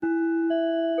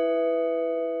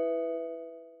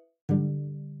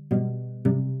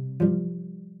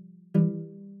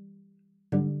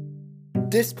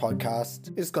This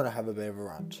podcast is going to have a bit of a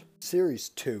rant. Series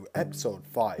 2, Episode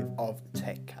 5 of the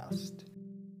TechCast.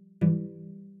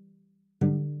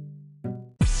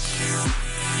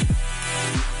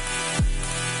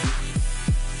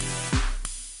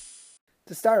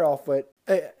 To start off with,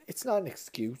 it's not an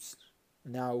excuse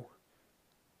now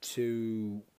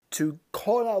to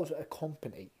call out a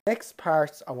company. Next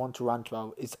part I want to rant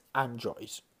about is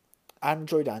Android.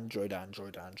 Android.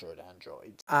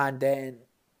 And then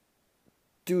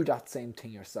do that same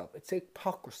thing yourself. It's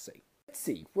hypocrisy. Let's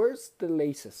see, where's the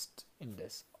latest in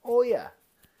this? Oh yeah,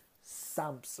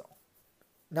 Samsung.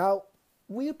 Now,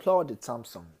 we applauded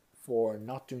Samsung for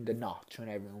not doing the notch when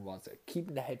everyone was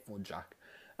keeping the headphone jack,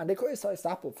 and they criticised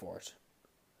Apple for it.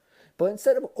 But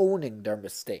instead of owning their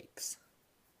mistakes,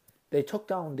 they took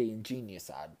down the Ingenious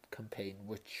ad campaign,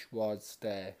 which was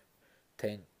the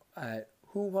thing,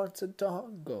 who wants a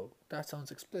dongle? That sounds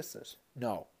explicit.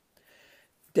 No.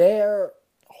 Their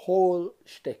whole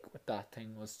shtick with that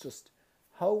thing was just,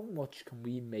 how much can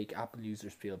we make Apple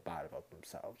users feel bad about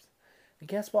themselves? And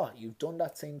guess what? You've done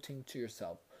that same thing to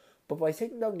yourself. But by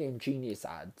taking down the Ingenious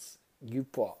ads, you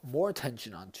put more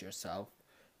attention onto yourself,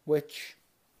 which,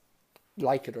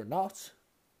 like it or not,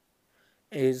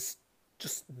 is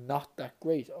just not that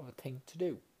great of a thing to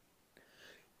do.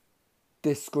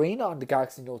 The screen on the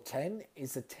Galaxy Note 10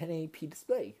 is a 1080p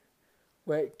display,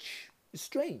 which is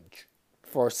strange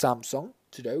for Samsung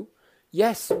to do.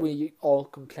 Yes, we all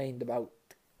complained about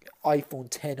iPhone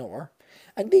XR,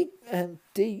 and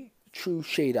they threw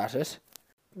shade at it.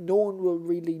 No one will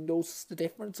really notice the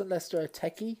difference unless they're a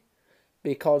techie,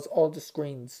 because all the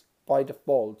screens by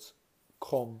default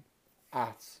come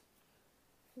at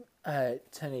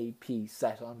 1080p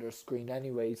set on their screen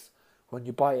anyways when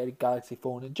you buy a Galaxy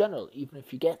phone in general, even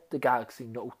if you get the Galaxy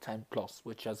Note 10 Plus,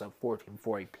 which has a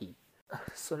 1440p.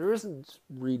 So there isn't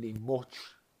really much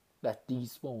that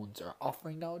these phones are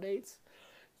offering nowadays.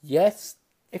 Yes,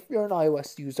 if you're an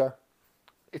iOS user,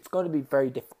 it's going to be very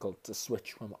difficult to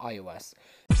switch from iOS.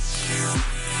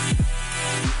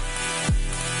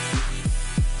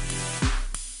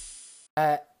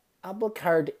 Apple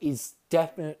Card is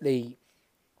definitely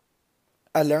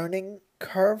a learning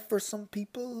curve for some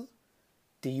people.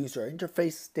 The user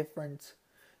interface is different.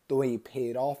 The way you pay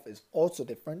it off is also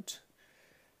different.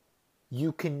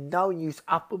 You can now use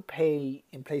Apple Pay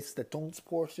in places that don't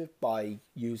support it by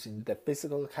using the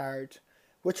physical card,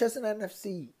 which has an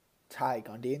NFC tag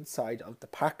on the inside of the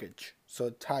package. So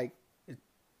it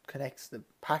connects the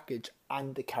package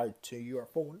and the card to your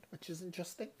phone, which is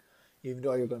interesting. Even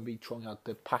though you're going to be throwing out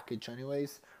the package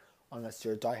anyways, unless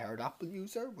you're a diehard Apple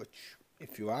user, which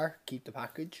if you are, keep the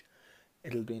package.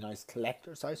 It'll be a nice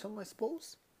collector's item, I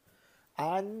suppose.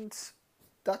 And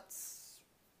that's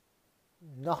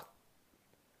not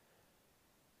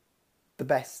the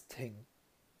best thing,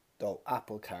 though,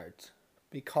 Apple Card,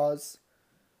 because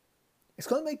it's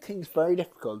going to make things very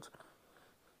difficult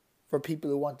for people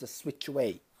who want to switch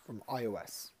away from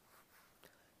iOS.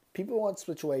 People who want to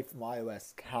switch away from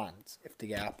iOS can't if they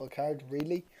get Apple Card,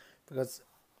 really, because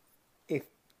if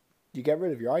you get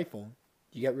rid of your iPhone,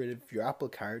 you get rid of your Apple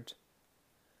Card,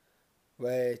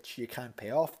 which you can't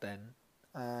pay off then,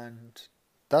 and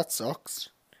that sucks.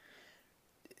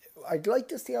 I'd like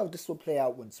to see how this will play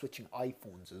out when switching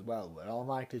iPhones as well. Will it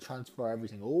automatically transfer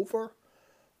everything over,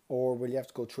 or will you have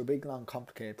to go through a big, long,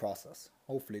 complicated process?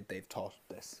 Hopefully they've thought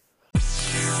of this.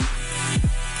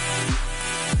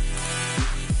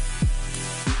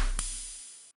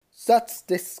 So that's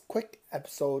this quick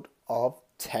episode of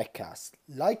TechCast.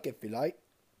 Like if you like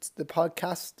the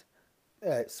podcast,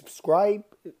 subscribe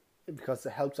because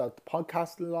it helps out the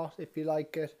podcast a lot if you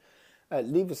like it.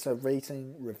 Leave us a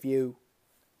rating, review,